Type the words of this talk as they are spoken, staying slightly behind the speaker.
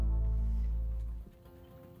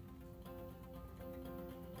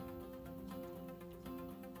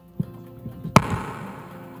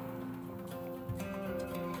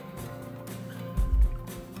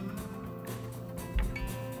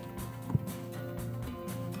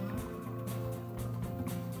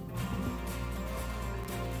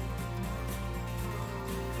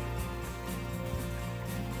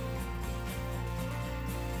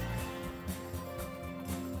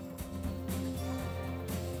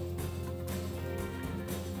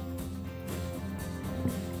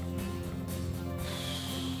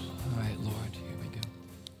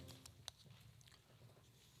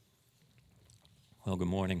good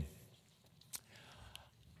morning.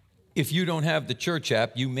 If you don't have the church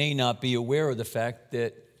app, you may not be aware of the fact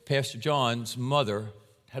that Pastor John's mother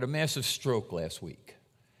had a massive stroke last week.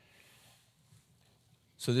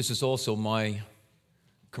 So this is also my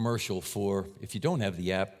commercial for, if you don't have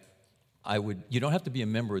the app, you don't have to be a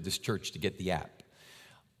member of this church to get the app.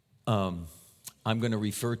 I'm going to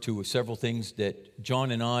refer to several things that John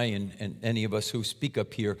and I and any of us who speak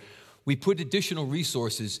up here, we put additional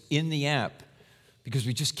resources in the app because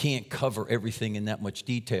we just can't cover everything in that much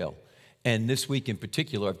detail. And this week in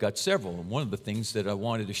particular, I've got several. And one of the things that I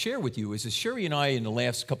wanted to share with you is that Sherry and I, in the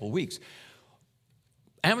last couple of weeks,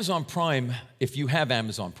 Amazon Prime, if you have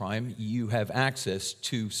Amazon Prime, you have access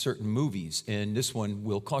to certain movies. And this one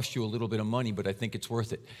will cost you a little bit of money, but I think it's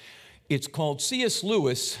worth it. It's called C.S.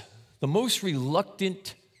 Lewis, The Most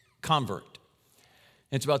Reluctant Convert.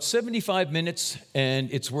 It's about 75 minutes,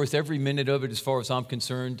 and it's worth every minute of it as far as I'm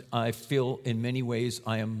concerned. I feel in many ways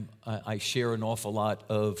I share an awful lot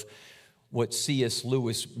of what C.S.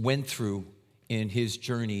 Lewis went through in his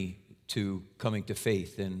journey to coming to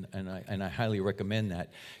faith, and I highly recommend that.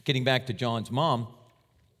 Getting back to John's mom,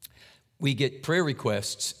 we get prayer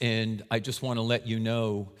requests, and I just want to let you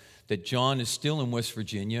know that John is still in West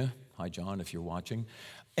Virginia. Hi, John, if you're watching.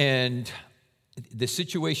 And the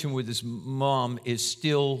situation with his mom is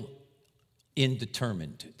still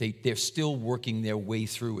indeterminate. They're still working their way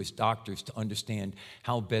through as doctors to understand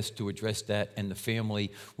how best to address that, and the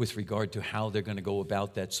family with regard to how they're going to go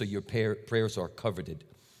about that, so your prayers are coveted.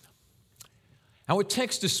 Our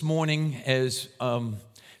text this morning is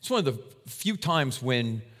it's one of the few times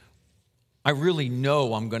when I really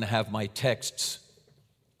know I'm going to have my texts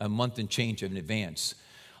a month and change in advance.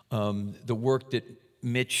 The work that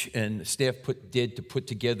Mitch and the staff did to put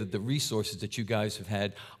together the resources that you guys have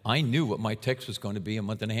had, I knew what my text was going to be a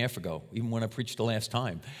month and a half ago, even when I preached the last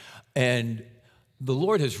time. And the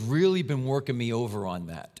Lord has really been working me over on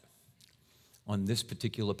that, on this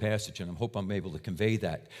particular passage, and I hope I'm able to convey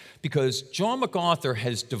that. Because John MacArthur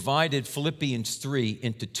has divided Philippians 3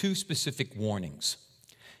 into two specific warnings.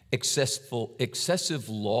 Excessive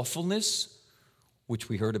lawfulness, which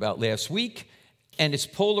we heard about last week, and its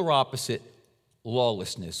polar opposite,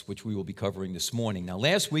 lawlessness, which we will be covering this morning. Now,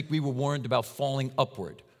 last week we were warned about falling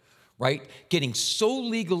upward, right? Getting so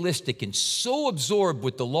legalistic and so absorbed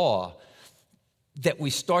with the law that we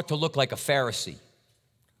start to look like a Pharisee,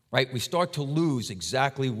 right? We start to lose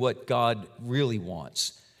exactly what God really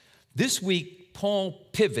wants. This week, Paul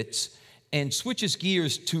pivots and switches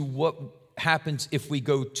gears to what happens if we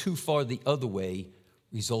go too far the other way,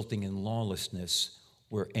 resulting in lawlessness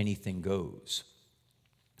where anything goes.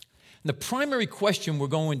 And the primary question we're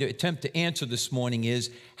going to attempt to answer this morning is,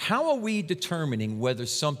 how are we determining whether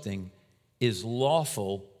something is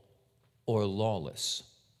lawful or lawless?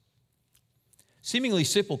 Seemingly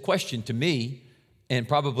simple question to me, and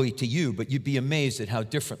probably to you, but you'd be amazed at how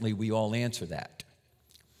differently we all answer that.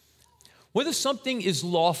 Whether something is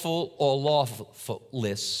lawful or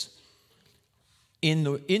lawfulness, in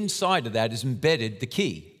the inside of that is embedded the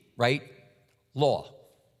key, right? Law.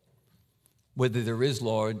 Whether there is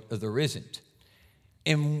law or there isn't.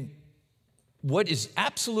 And what is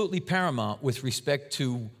absolutely paramount with respect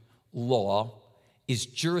to law is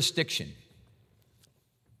jurisdiction.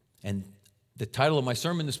 And the title of my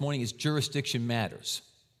sermon this morning is Jurisdiction Matters.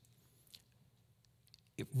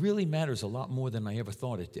 It really matters a lot more than I ever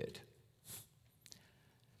thought it did.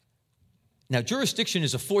 Now, jurisdiction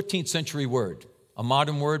is a 14th century word, a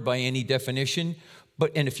modern word by any definition,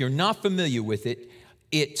 and if you're not familiar with it,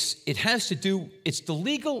 it's the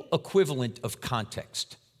legal equivalent of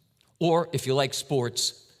context. Or, if you like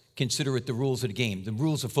sports, consider it the rules of the game. The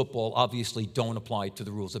rules of football obviously don't apply to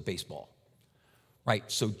the rules of baseball. Right?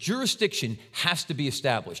 So jurisdiction has to be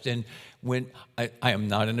established. And when I am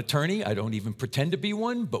not an attorney, I don't even pretend to be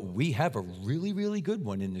one, but we have a really, really good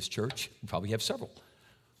one in this church. We probably have several.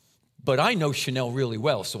 But I know Chanel really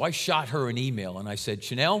well, so I shot her an email and I said,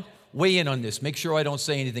 Chanel, weigh in on this. Make sure I don't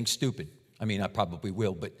say anything stupid. I mean, I probably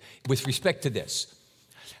will, but with respect to this,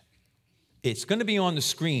 it's going to be on the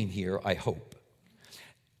screen here, I hope.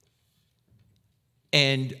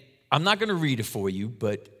 And I'm not going to read it for you,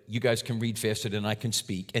 but you guys can read faster than I can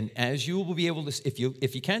speak. And as you will be able to,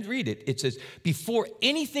 if you can't read it, it says, before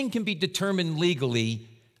anything can be determined legally,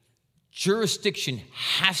 jurisdiction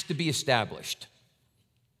has to be established.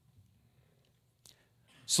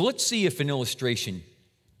 So let's see if an illustration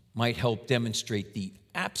might help demonstrate the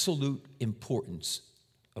absolute importance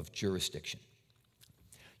of jurisdiction.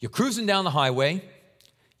 You're cruising down the highway.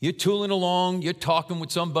 You're tooling along, you're talking with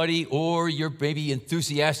somebody, or you're maybe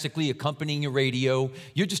enthusiastically accompanying your radio.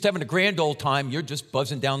 You're just having a grand old time. You're just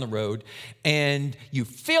buzzing down the road. And you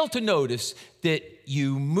fail to notice that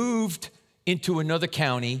you moved into another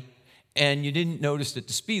county and you didn't notice that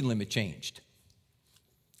the speed limit changed.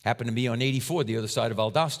 Happened to me on 84, the other side of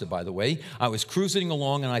Valdosta, by the way. I was cruising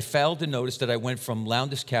along and I failed to notice that I went from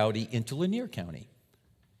Lowndes County into Lanier County.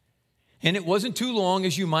 And it wasn't too long,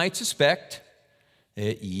 as you might suspect.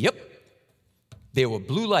 Yep, there were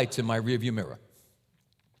blue lights in my rearview mirror.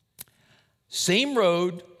 Same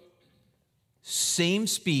road, same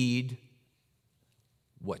speed.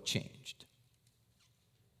 What changed?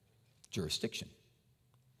 Jurisdiction,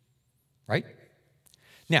 right?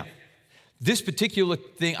 Now, this particular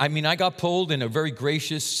thing, I got pulled, and a very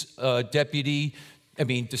gracious deputy,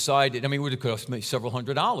 decided, it would have cost me several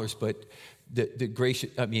 $100s, but the gracious,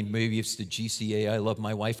 maybe it's the GCA, I love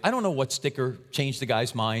my wife. I don't know what sticker changed the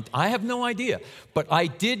guy's mind. I have no idea. But I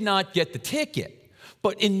did not get the ticket.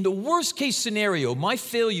 But in the worst case scenario, my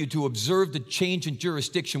failure to observe the change in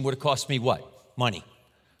jurisdiction would have cost me what? Money.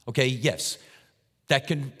 Okay, yes. That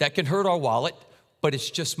can hurt our wallet, but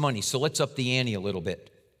it's just money. So let's up the ante a little bit.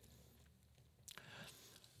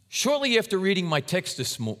 Shortly after reading my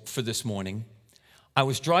text for this morning, I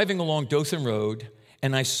was driving along Dothan Road,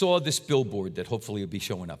 and I saw this billboard that hopefully will be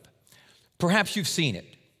showing up. Perhaps you've seen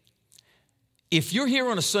it. If you're here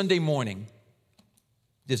on a Sunday morning,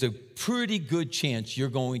 there's a pretty good chance you're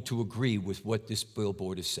going to agree with what this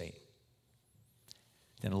billboard is saying.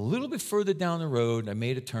 Then a little bit further down the road, I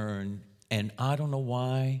made a turn, and I don't know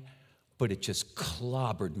why, but it just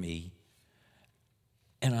clobbered me.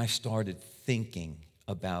 And I started thinking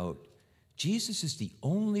about Jesus is the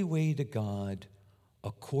only way to God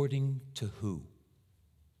according to who?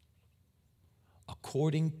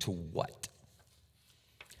 According to what?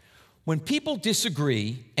 When people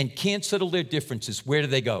disagree and can't settle their differences, where do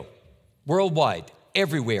they go? Worldwide,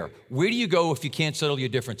 everywhere. Where do you go if you can't settle your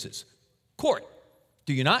differences? Court.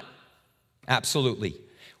 Do you not? Absolutely.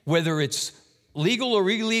 Whether it's legal or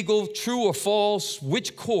illegal, true or false,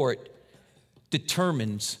 which court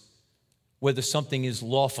determines whether something is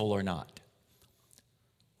lawful or not?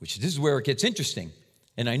 This is where it gets interesting.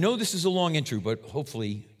 And I know this is a long intro, but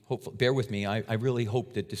hopefully, bear with me. I really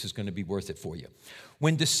hope that this is going to be worth it for you.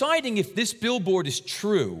 When deciding if this billboard is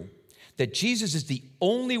true, that Jesus is the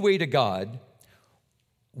only way to God,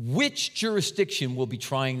 which jurisdiction will be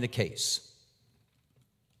trying the case?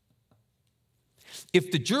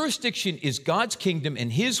 If the jurisdiction is God's kingdom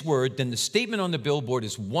and His word, then the statement on the billboard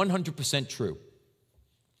is 100% true.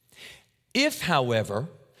 If, however,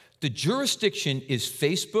 the jurisdiction is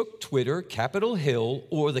Facebook, Twitter, Capitol Hill,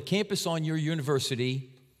 or the campus on your university,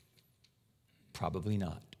 probably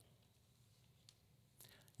not.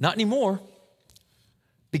 Not anymore.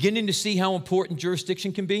 Beginning to see how important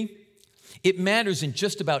jurisdiction can be? It matters in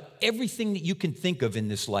just about everything that you can think of in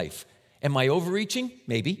this life. Am I overreaching?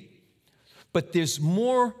 Maybe. But there's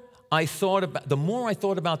more I thought about. The more I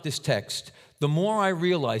thought about this text, the more I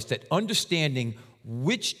realized that understanding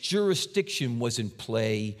which jurisdiction was in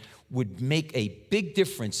play would make a big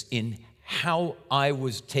difference in how I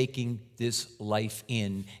was taking this life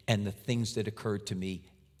in and the things that occurred to me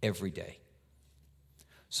every day.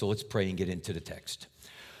 So let's pray and get into the text.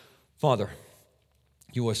 Father,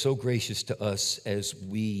 you are so gracious to us as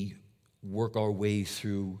we work our way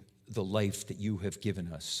through the life that you have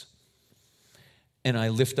given us. And I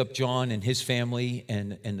lift up John and his family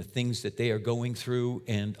and the things that they are going through.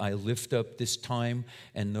 And I lift up this time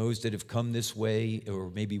and those that have come this way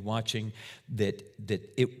or maybe watching, that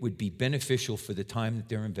it would be beneficial for the time that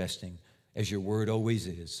they're investing, as your word always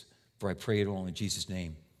is. For I pray it all in Jesus'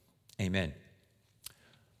 name. Amen.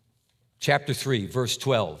 Chapter 3, verse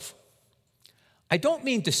 12. I don't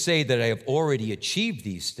mean to say that I have already achieved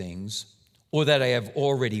these things or that I have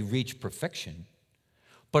already reached perfection,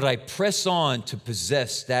 but I press on to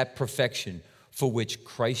possess that perfection for which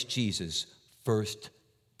Christ Jesus first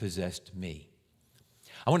possessed me.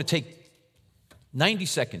 I want to take 90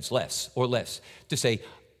 seconds less to say,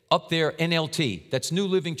 up there, NLT, that's New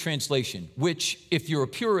Living Translation, which, if you're a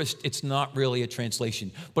purist, it's not really a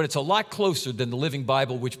translation, but it's a lot closer than the Living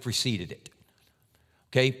Bible which preceded it.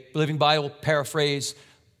 Okay, Living Bible, paraphrase,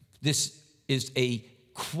 this is a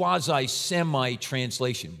quasi-semi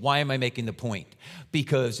translation. Why am I making the point?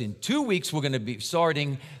 Because in 2 weeks, we're going to be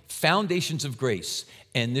starting Foundations of Grace.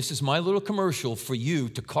 And this is my little commercial for you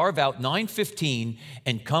to carve out 9:15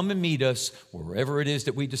 and come and meet us wherever it is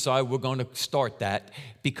that we decide we're going to start that,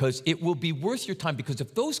 because it will be worth your time. Because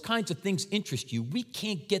if those kinds of things interest you, we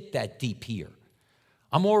can't get that deep here.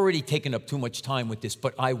 I'm already taking up too much time with this,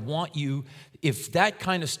 but I want you, if that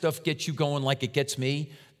kind of stuff gets you going like it gets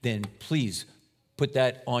me, then please put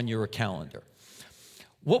that on your calendar.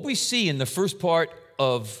 What we see in the first part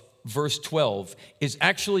of verse 12 is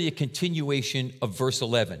actually a continuation of verse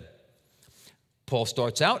 11. Paul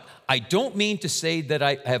starts out, I don't mean to say that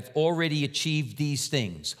I have already achieved these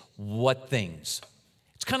things. What things?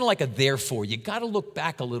 It's kind of like a therefore. You got to look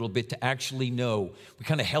back a little bit to actually know. We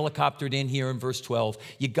kind of helicoptered in here in verse 12.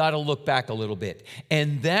 You got to look back a little bit.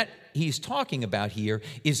 And that he's talking about here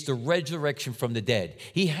is the resurrection from the dead.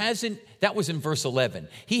 That was in verse 11.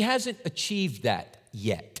 He hasn't achieved that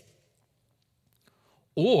yet.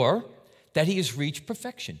 Or that he has reached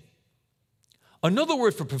perfection. Another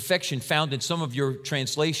word for perfection found in some of your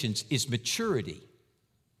translations is maturity.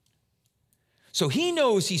 So he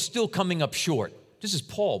knows he's still coming up short. This is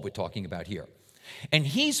Paul we're talking about here. And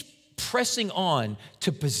he's pressing on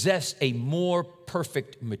to possess a more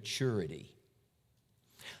perfect maturity.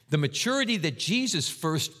 The maturity that Jesus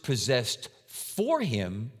first possessed for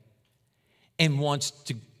him and wants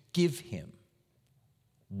to give him.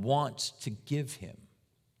 Wants to give him.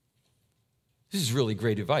 This is really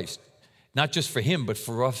great advice. Not just for him, but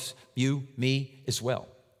for us, you, me as well.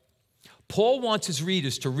 Paul wants his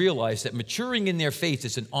readers to realize that maturing in their faith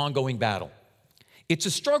is an ongoing battle. It's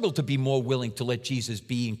a struggle to be more willing to let Jesus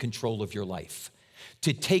be in control of your life,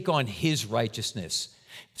 to take on his righteousness.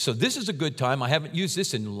 So this is a good time. I haven't used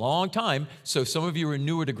this in a long time, so some of you are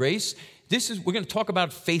newer to grace. We're going to talk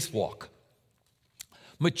about faith walk.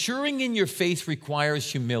 Maturing in your faith requires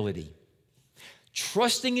humility.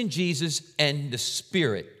 Trusting in Jesus and the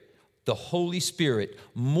Spirit, the Holy Spirit,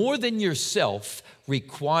 more than yourself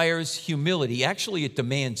requires humility. Actually, it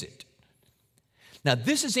demands it. Now,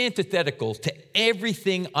 this is antithetical to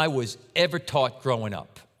everything I was ever taught growing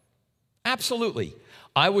up. Absolutely.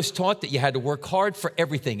 I was taught that you had to work hard for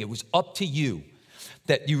everything. It was up to you.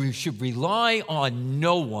 That you should rely on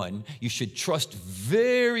no one. You should trust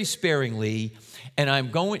very sparingly. And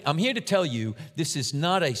I'm here to tell you, this is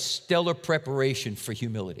not a stellar preparation for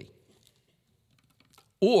humility.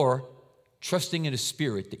 Or trusting in a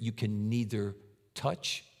spirit that you can neither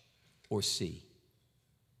touch or see.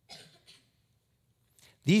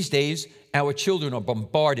 These days, our children are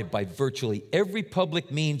bombarded by virtually every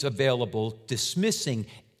public means available, dismissing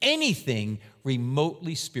anything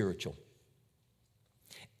remotely spiritual.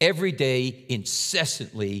 Every day,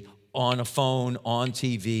 incessantly, on a phone, on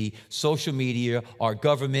TV, social media, our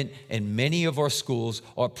government, and many of our schools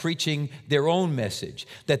are preaching their own message,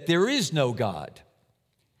 that there is no God.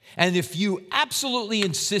 And if you absolutely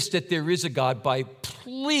insist that there is a God,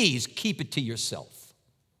 please keep it to yourself.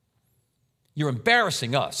 You're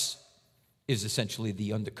embarrassing us, is essentially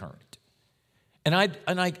the undercurrent. And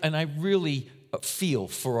I really feel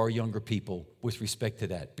for our younger people with respect to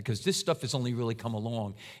that, because this stuff has only really come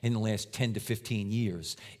along in the last 10 to 15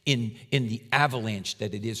 years in the avalanche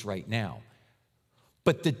that it is right now.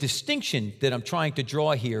 But the distinction that I'm trying to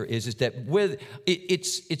draw here is that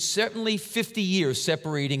it's certainly 50 years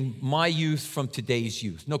separating my youth from today's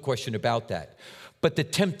youth, no question about that. But the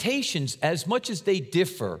temptations, as much as they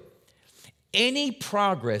differ, any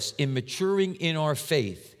progress in maturing in our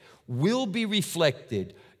faith will be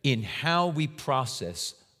reflected in how we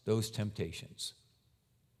process those temptations.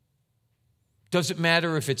 Doesn't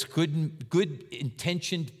matter if it's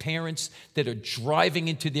good-intentioned parents that are driving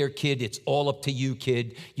into their kid, it's all up to you,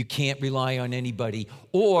 kid, you can't rely on anybody.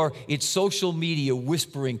 Or it's social media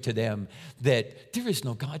whispering to them that there is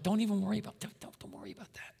no God, don't even worry about that, don't worry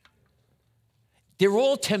about that. They're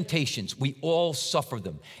all temptations. We all suffer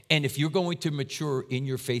them. And if you're going to mature in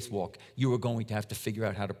your faith walk, you are going to have to figure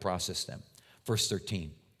out how to process them. Verse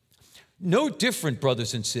 13. No, dear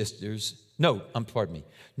brothers and sisters,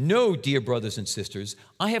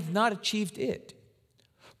 I have not achieved it.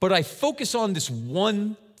 But I focus on this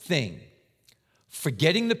one thing,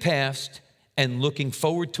 forgetting the past and looking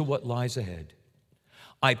forward to what lies ahead.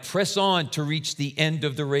 I press on to reach the end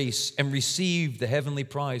of the race and receive the heavenly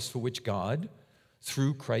prize for which God,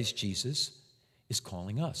 through Christ Jesus, is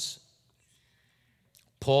calling us.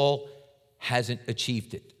 Paul hasn't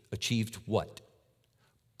achieved it. Achieved what?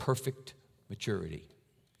 Perfect maturity.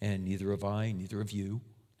 And neither have I, neither have you.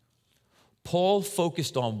 Paul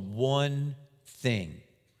focused on one thing,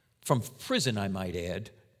 from prison, I might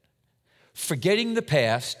add, forgetting the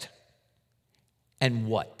past and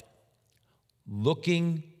what?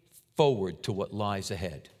 Looking forward to what lies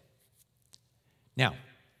ahead. Now,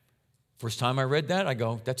 first time I read that, I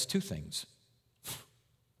go, that's two things.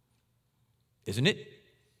 Isn't it?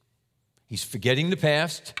 He's forgetting the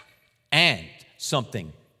past and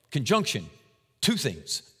something. Conjunction. Two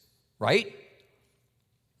things, right?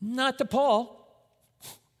 Not to Paul.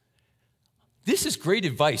 This is great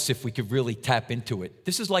advice if we could really tap into it.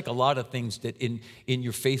 This is like a lot of things that in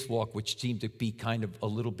your faith walk which seem to be kind of a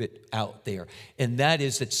little bit out there. And that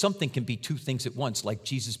is that something can be two things at once, like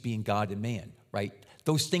Jesus being God and man, right?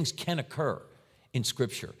 Those things can occur in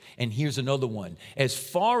Scripture. And here's another one. As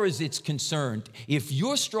far as it's concerned, if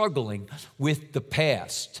you're struggling with the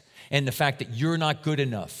past and the fact that you're not good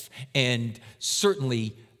enough, and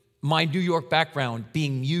certainly my New York background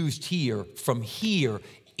being used here from here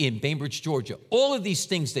in Bainbridge, Georgia, all of these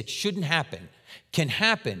things that shouldn't happen can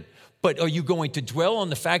happen. But are you going to dwell on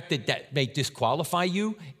the fact that that may disqualify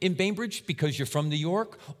you in Bainbridge because you're from New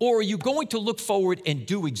York? Or are you going to look forward and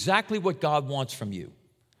do exactly what God wants from you?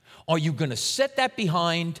 Are you going to set that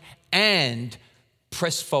behind and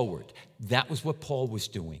press forward? That was what Paul was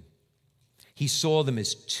doing. He saw them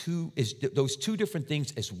as those two different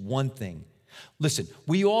things as one thing. Listen,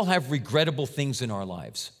 we all have regrettable things in our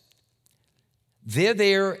lives. They're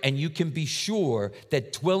there, and you can be sure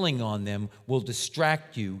that dwelling on them will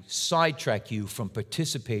distract you, sidetrack you from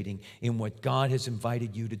participating in what God has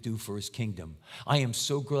invited you to do for His kingdom. I am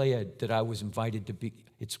so glad that I was invited to be,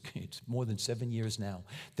 it's more than 7 years now,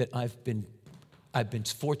 that I've been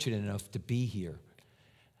fortunate enough to be here.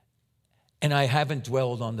 And I haven't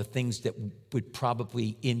dwelled on the things that would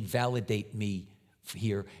probably invalidate me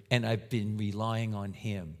here, and I've been relying on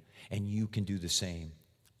Him, and you can do the same.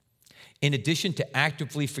 In addition to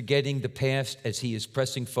actively forgetting the past as he is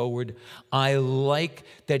pressing forward, I like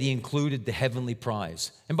that he included the heavenly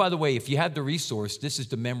prize. And by the way, if you have the resource, this is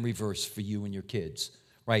the memory verse for you and your kids,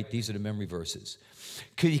 right? These are the memory verses.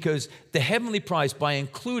 Because the heavenly prize, by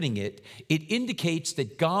including it, it indicates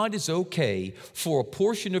that God is okay for a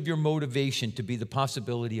portion of your motivation to be the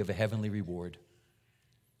possibility of a heavenly reward.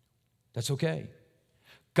 That's okay.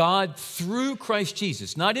 God, through Christ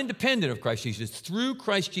Jesus, not independent of Christ Jesus, through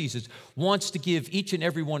Christ Jesus, wants to give each and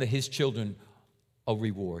every one of His children a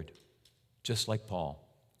reward, just like Paul.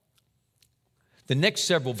 The next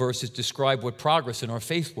several verses describe what progress in our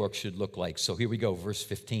faith work should look like. So here we go, verse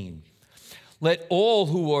 15. Let all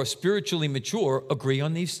who are spiritually mature agree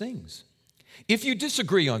on these things. If you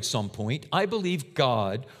disagree on some point, I believe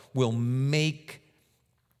God will make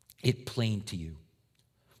it plain to you.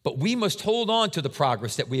 But we must hold on to the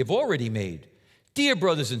progress that we have already made. Dear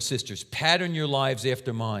brothers and sisters, pattern your lives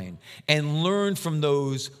after mine and learn from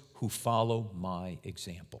those who follow my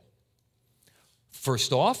example.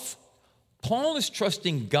 First off, Paul is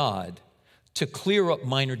trusting God to clear up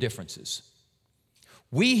minor differences.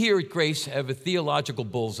 We here at Grace have a theological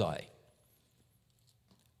bullseye.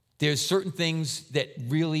 There's certain things that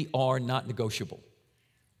really are not negotiable,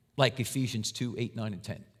 like Ephesians 2, 8, 9, and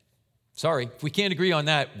 10. Sorry, if we can't agree on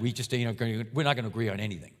that, we're not going to agree on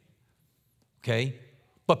anything, okay?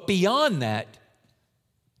 But beyond that,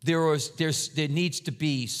 there needs to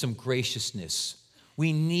be some graciousness.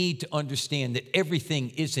 We need to understand that everything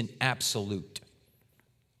isn't absolute.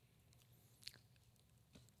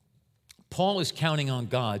 Paul is counting on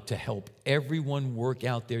God to help everyone work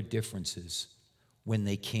out their differences when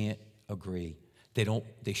they can't agree.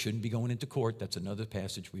 They shouldn't be going into court. That's another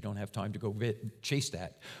passage. We don't have time to go chase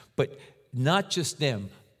that. But not just them,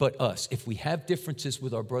 but us. If we have differences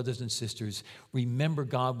with our brothers and sisters, remember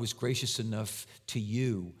God was gracious enough to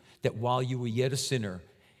you that while you were yet a sinner,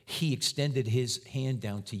 He extended His hand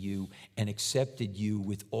down to you and accepted you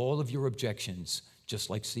with all of your objections, just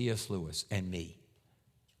like C.S. Lewis and me.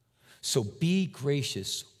 So be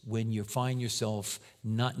gracious when you find yourself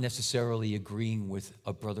not necessarily agreeing with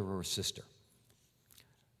a brother or a sister.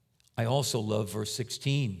 I also love verse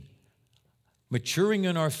 16. Maturing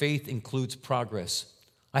in our faith includes progress.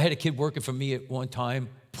 I had a kid working for me at one time.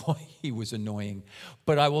 Boy, he was annoying.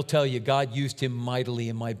 But I will tell you, God used him mightily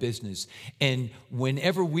in my business. And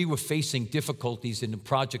whenever we were facing difficulties in the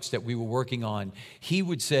projects that we were working on, he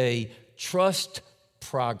would say, trust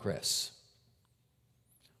progress.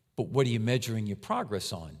 But what are you measuring your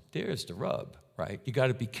progress on? There's the rub. Right? You got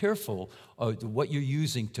to be careful of what you're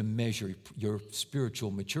using to measure your spiritual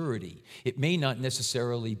maturity. It may not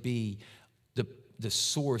necessarily be the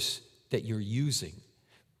source that you're using.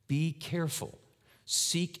 Be careful.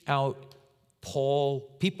 Seek out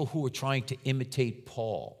people who are trying to imitate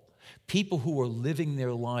Paul, people who are living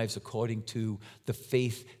their lives according to the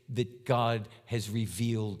faith that God has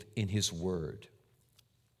revealed in His Word.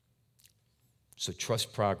 So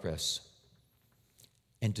trust progress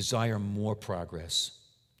and desire more progress.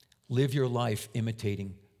 Live your life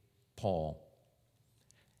imitating Paul.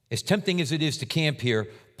 As tempting as it is to camp here,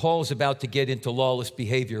 Paul is about to get into lawless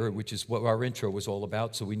behavior, which is what our intro was all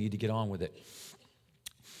about, so we need to get on with it.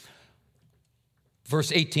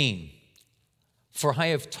 Verse 18, For I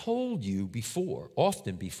have told you before,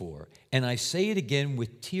 often before, and I say it again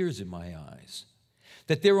with tears in my eyes,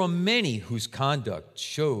 that there are many whose conduct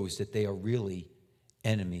shows that they are really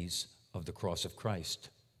enemies of the cross of Christ.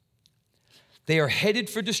 They are headed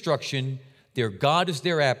for destruction. Their God is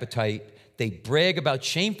their appetite. They brag about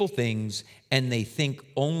shameful things, and they think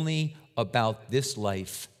only about this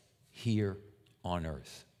life here on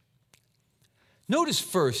earth. Notice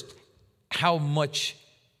first how much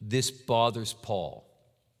this bothers Paul.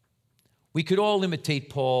 We could all imitate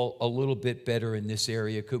Paul a little bit better in this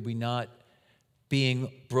area, could we not?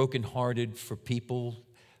 Being brokenhearted for people,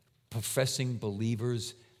 professing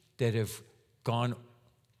believers that have gone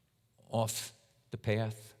off the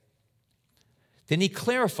path. Then he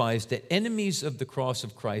clarifies that enemies of the cross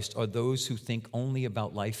of Christ are those who think only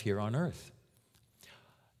about life here on earth.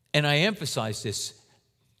 And I emphasize this.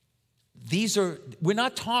 We're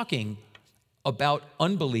not talking about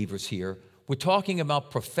unbelievers here. We're talking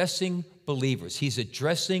about professing believers. He's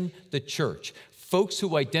addressing the church, folks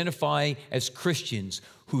who identify as Christians,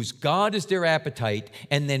 whose God is their appetite,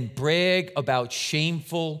 and then brag about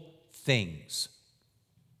shameful things.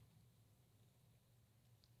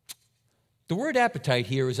 The word appetite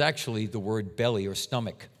here is actually the word belly or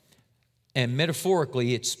stomach. And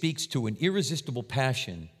metaphorically, it speaks to an irresistible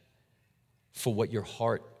passion for what your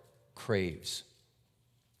heart craves.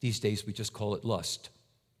 These days, we just call it lust.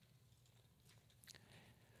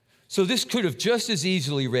 So this could have just as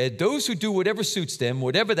easily read, those who do whatever suits them,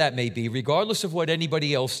 whatever that may be, regardless of what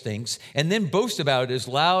anybody else thinks, and then boast about it as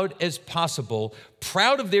loud as possible,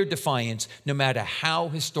 proud of their defiance, no matter how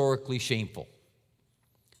historically shameful.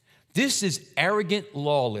 This is arrogant,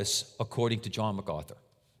 lawless, according to John MacArthur.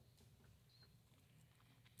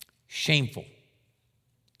 Shameful.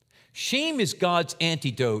 Shame is God's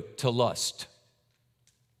antidote to lust.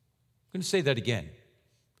 I'm going to say that again.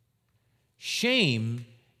 Shame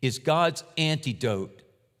is God's antidote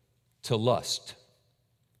to lust.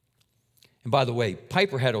 And by the way,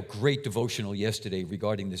 Piper had a great devotional yesterday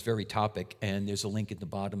regarding this very topic, and there's a link at the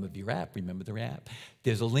bottom of your app. Remember the app?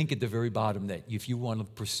 There's a link at the very bottom that if you want to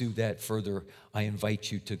pursue that further, I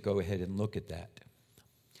invite you to go ahead and look at that.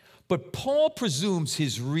 But Paul presumes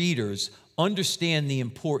his readers understand the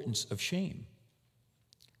importance of shame.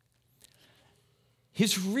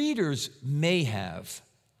 His readers may have,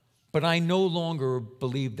 but I no longer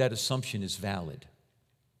believe that assumption is valid.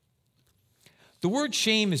 The word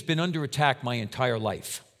shame has been under attack my entire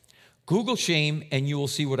life. Google shame and you will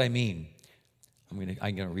see what I mean. I'm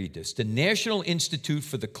going to read this. The National Institute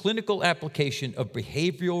for the Clinical Application of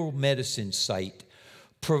Behavioral Medicine site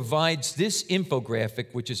provides this infographic,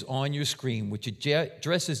 which is on your screen, which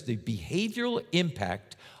addresses the behavioral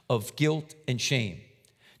impact of guilt and shame.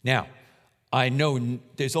 Now, I know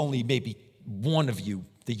there's only maybe one of you,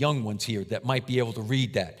 the young ones here, that might be able to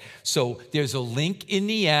read that. So there's a link in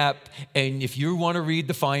the app, and if you want to read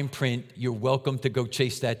the fine print, you're welcome to go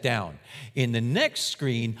chase that down. In the next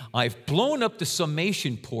screen, I've blown up the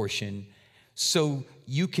summation portion so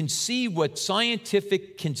you can see what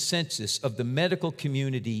scientific consensus of the medical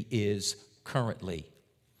community is currently.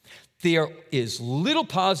 There is little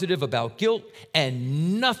positive about guilt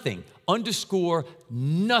and nothing, underscore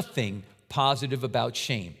nothing positive about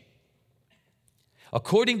shame.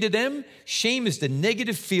 According to them, shame is the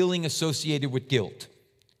negative feeling associated with guilt.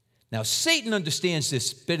 Now, Satan understands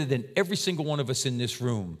this better than every single one of us in this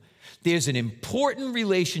room. There's an important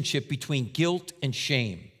relationship between guilt and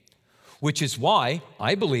shame, which is why,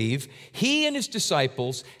 I believe, he and his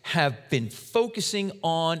disciples have been focusing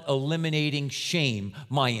on eliminating shame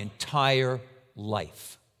my entire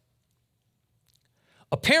life.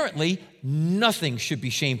 Apparently, nothing should be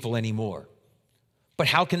shameful anymore. But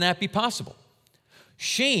how can that be possible?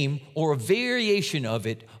 Shame, or a variation of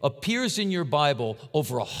it, appears in your Bible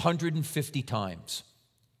over 150 times.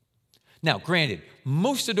 Now, granted,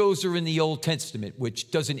 most of those are in the Old Testament,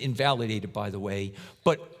 which doesn't invalidate it, by the way,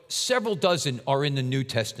 but several dozen are in the New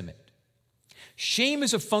Testament. Shame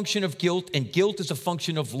is a function of guilt, and guilt is a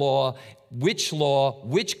function of law,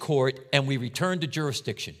 which court, and we return to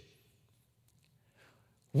jurisdiction.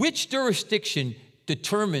 Which jurisdiction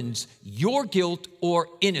determines your guilt or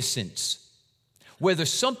innocence, whether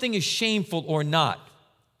something is shameful or not?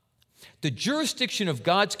 The jurisdiction of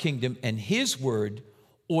God's kingdom and His word,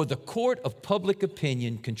 or the court of public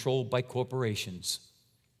opinion controlled by corporations?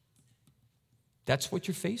 That's what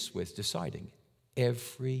you're faced with deciding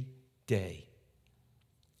every day.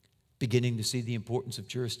 Beginning to see the importance of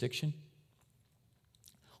jurisdiction?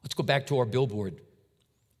 Let's go back to our billboard.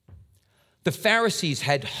 The Pharisees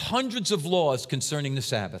had hundreds of laws concerning the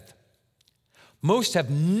Sabbath. Most have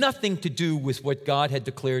nothing to do with what God had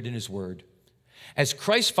declared in His word. As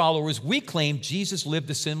Christ followers, we claim Jesus lived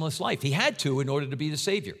a sinless life. He had to in order to be the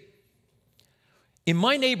Savior. In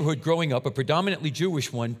my neighborhood growing up, a predominantly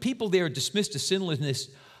Jewish one, people there dismissed the sinlessness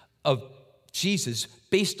of Jesus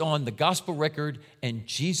based on the gospel record and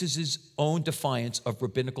Jesus' own defiance of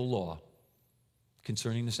rabbinical law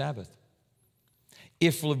concerning the Sabbath.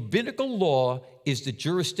 If rabbinical law is the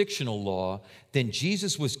jurisdictional law, then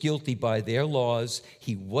Jesus was guilty by their laws,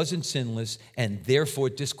 he wasn't sinless, and therefore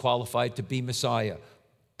disqualified to be Messiah.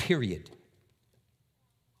 Period.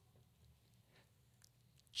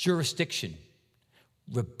 Jurisdiction.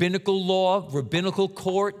 Rabbinical law, rabbinical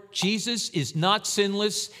court. Jesus is not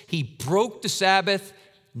sinless. He broke the Sabbath,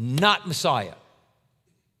 not Messiah.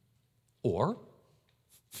 Or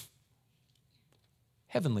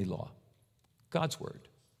heavenly law, God's word,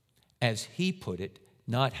 as he put it,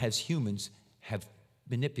 not as humans have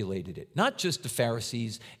manipulated it. Not just the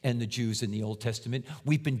Pharisees and the Jews in the Old Testament.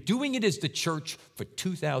 We've been doing it as the church for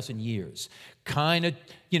 2,000 years. Kind of,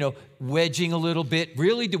 wedging a little bit.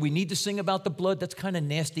 Really, do we need to sing about the blood? That's kind of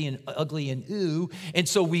nasty and ugly and ooh. And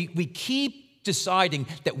so we keep deciding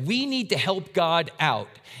that we need to help God out.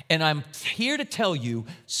 And I'm here to tell you,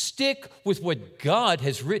 stick with what God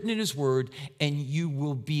has written in his word, and you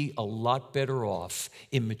will be a lot better off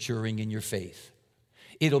in maturing in your faith.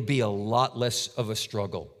 It'll be a lot less of a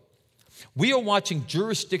struggle. We are watching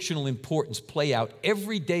jurisdictional importance play out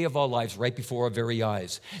every day of our lives right before our very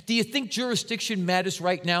eyes. Do you think jurisdiction matters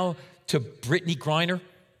right now to Brittany Griner?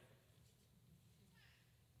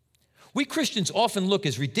 We Christians often look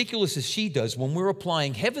as ridiculous as she does when we're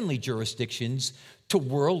applying heavenly jurisdictions to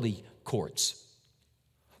worldly courts.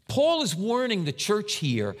 Paul is warning the church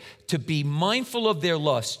here to be mindful of their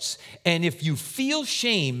lusts, and if you feel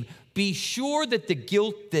shame, be sure that the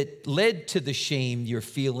guilt that led to the shame you're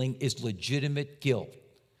feeling is legitimate guilt.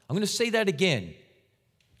 I'm going to say that again,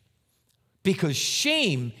 because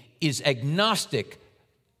shame is agnostic.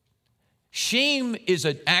 Shame is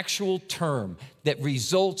an actual term that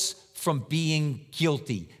results from being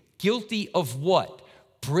guilty. Guilty of what?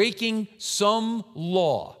 Breaking some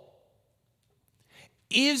law.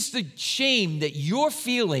 Is the shame that you're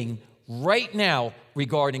feeling right now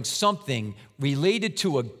regarding something related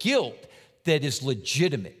to a guilt that is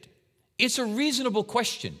legitimate? It's a reasonable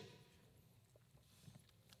question.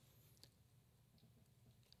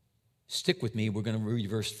 Stick with me. We're going to read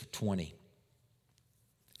verse 20.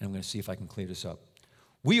 And I'm going to see if I can clear this up.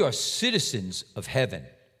 We are citizens of heaven,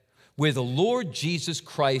 where the Lord Jesus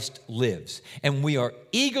Christ lives, and we are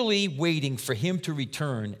eagerly waiting for him to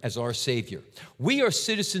return as our Savior. We are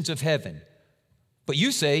citizens of heaven. But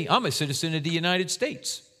you say, I'm a citizen of the United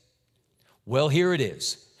States. Well, here it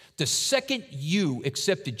is. The second you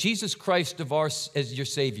accepted Jesus Christ as your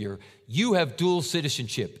Savior, you have dual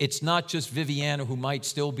citizenship. It's not just Viviana, who might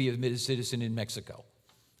still be a citizen in Mexico.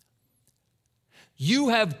 You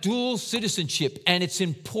have dual citizenship, and it's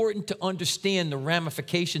important to understand the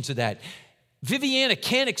ramifications of that. Viviana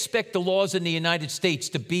can't expect the laws in the United States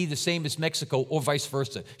to be the same as Mexico or vice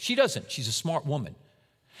versa. She doesn't. She's a smart woman.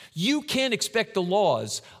 You can't expect the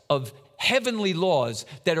laws of heavenly laws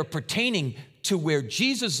that are pertaining to where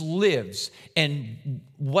Jesus lives and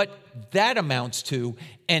what that amounts to,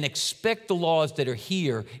 and expect the laws that are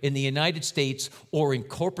here in the United States or in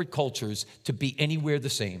corporate cultures to be anywhere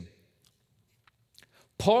the same.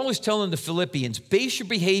 Paul is telling the Philippians, base your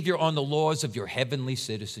behavior on the laws of your heavenly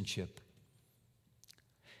citizenship.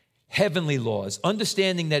 Heavenly laws,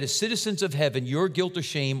 understanding that as citizens of heaven, your guilt or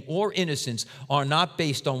shame or innocence are not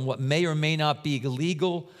based on what may or may not be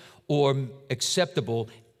illegal or acceptable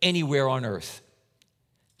anywhere on earth.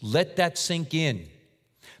 Let that sink in,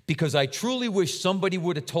 because I truly wish somebody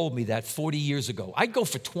would have told me that 40 years ago. I'd go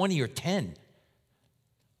for 20 or 10.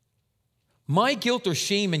 My guilt or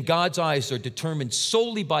shame in God's eyes are determined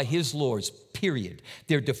solely by his laws, period.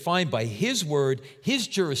 They're defined by his word, his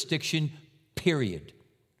jurisdiction, period.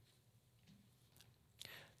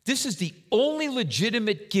 This is the only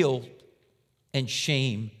legitimate guilt and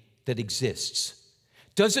shame that exists.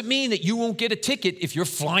 Doesn't mean that you won't get a ticket if you're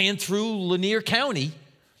flying through Lanier County,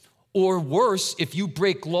 or worse, if you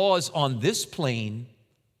break laws on this plane.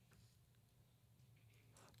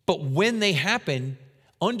 But when they happen,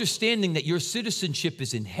 understanding that your citizenship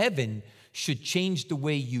is in heaven should change the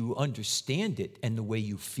way you understand it and the way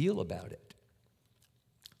you feel about it.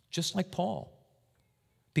 Just like Paul.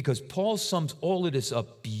 Because Paul sums all of this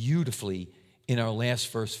up beautifully in our last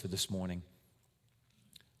verse for this morning.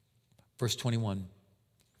 Verse 21.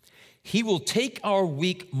 He will take our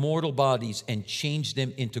weak mortal bodies and change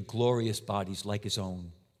them into glorious bodies like his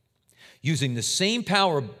own, using the same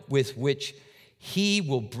power with which he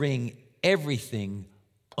will bring everything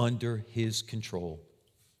under his control.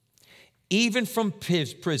 Even from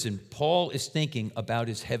his prison, Paul is thinking about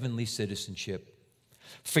his heavenly citizenship.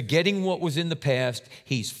 Forgetting what was in the past,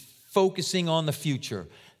 he's focusing on the future,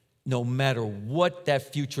 no matter what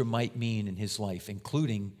that future might mean in his life,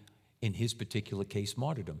 including, in his particular case,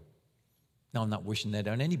 martyrdom. Now, I'm not wishing that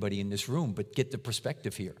on anybody in this room, but get the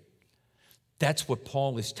perspective here. That's what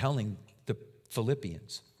Paul is telling the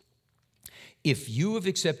Philippians. If you have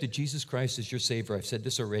accepted Jesus Christ as your Savior, I've said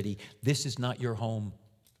this already, this is not your home.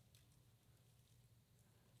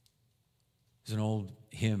 There's an old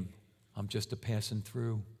hymn, I'm just a passing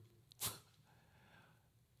through.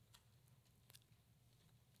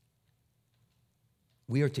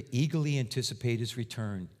 We are to eagerly anticipate his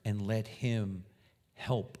return and let him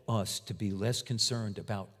help us to be less concerned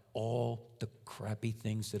about all the crappy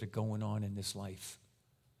things that are going on in this life.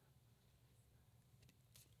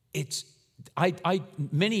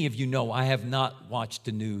 Many of you know I have not watched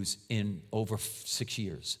the news in over 6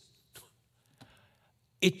 years.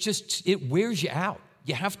 It wears you out.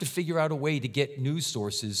 You have to figure out a way to get news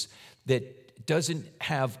sources that doesn't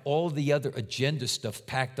have all the other agenda stuff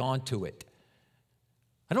packed onto it.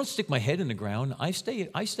 I don't stick my head in the ground. I stay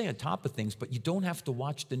on top of things, but you don't have to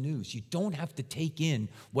watch the news. You don't have to take in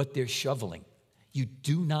what they're shoveling. You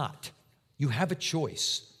do not. You have a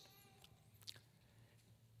choice.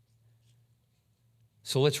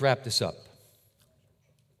 So let's wrap this up.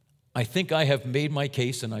 I think I have made my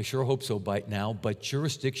case, and I sure hope so by now, but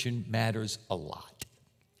jurisdiction matters a lot.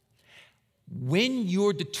 When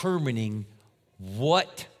you're determining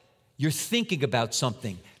what you're thinking about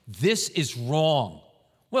something, this is wrong.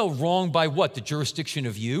 Well, wrong by what? The jurisdiction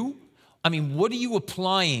of you? I mean, what are you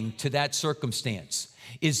applying to that circumstance?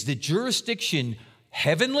 Is the jurisdiction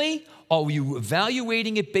heavenly? Are you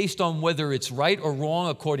evaluating it based on whether it's right or wrong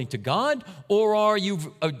according to God? Or are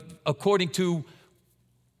you according to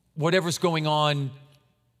whatever's going on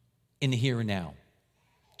in the here and now?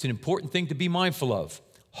 It's an important thing to be mindful of.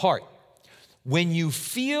 Heart. When you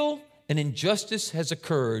feel an injustice has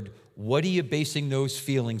occurred, what are you basing those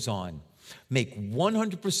feelings on? Make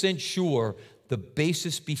 100% sure the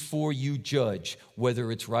basis before you judge, whether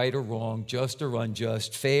it's right or wrong, just or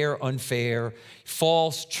unjust, fair, unfair,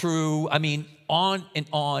 false, true. I mean, on and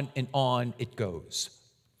on and on it goes.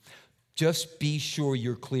 Just be sure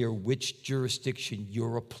you're clear which jurisdiction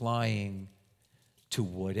you're applying to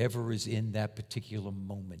whatever is in that particular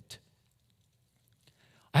moment.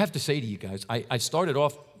 I have to say to you guys, I started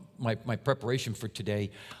off my preparation for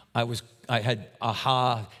today. I had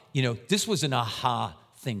aha, this was an aha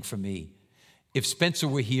thing for me. If Spencer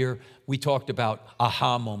were here, we talked about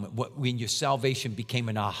aha moment, when your salvation became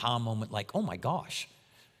an aha moment, like, oh my gosh,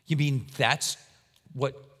 you mean that's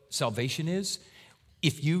what salvation is?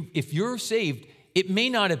 If you're saved, it may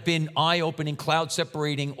not have been eye-opening,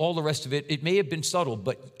 cloud-separating, all the rest of it. It may have been subtle,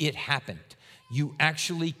 but it happened. You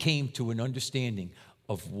actually came to an understanding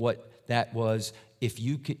of what that was. If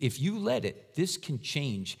you let it, this can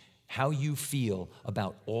change how you feel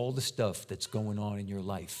about all the stuff that's going on in your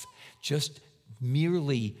life. Just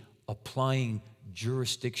merely applying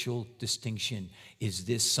jurisdictional distinction. Is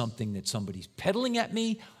this something that somebody's peddling at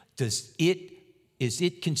me? Is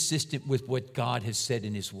it consistent with what God has said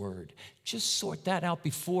in his word? Just sort that out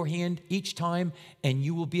beforehand each time, and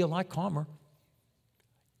you will be a lot calmer.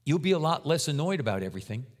 You'll be a lot less annoyed about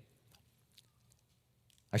everything.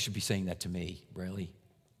 I should be saying that to me, really.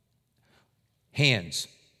 Hands.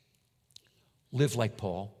 Live like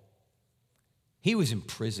Paul. He was in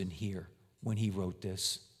prison here when he wrote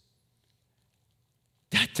this.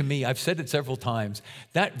 That to me, I've said it several times,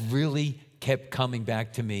 that really kept coming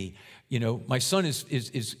back to me. My son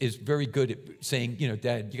is very good at saying,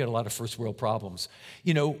 Dad, you got a lot of first world problems.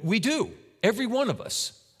 We do, every one of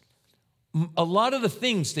us. A lot of the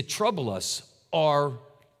things that trouble us are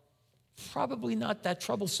probably not that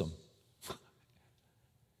troublesome.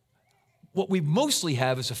 What we mostly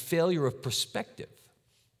have is a failure of perspective,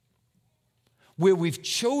 where we've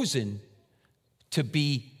chosen to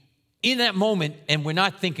be in that moment and we're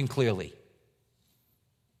not thinking clearly.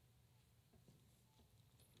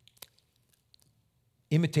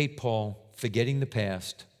 Imitate Paul, forgetting the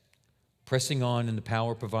past, pressing on in the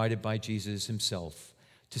power provided by Jesus himself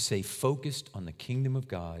to stay focused on the kingdom of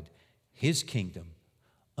God, his kingdom,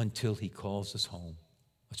 until he calls us home.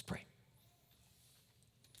 Let's pray.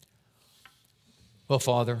 Well,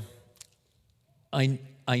 Father, I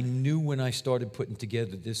knew when I started putting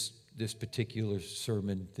together this particular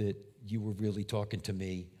sermon that you were really talking to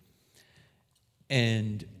me.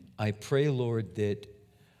 And I pray, Lord, that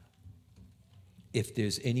if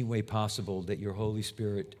there's any way possible that your Holy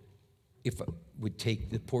Spirit if I would take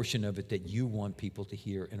the portion of it that you want people to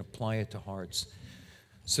hear and apply it to hearts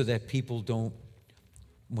so that people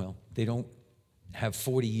they don't have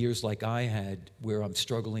 40 years like I had where I'm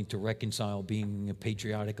struggling to reconcile being a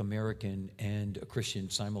patriotic American and a Christian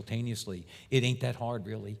simultaneously. It ain't that hard,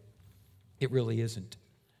 really. It really isn't.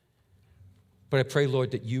 But I pray,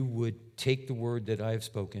 Lord, that you would take the word that I have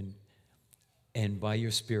spoken and by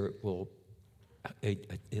your Spirit will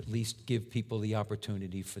at least give people the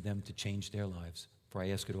opportunity for them to change their lives. For I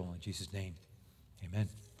ask it all in Jesus' name. Amen.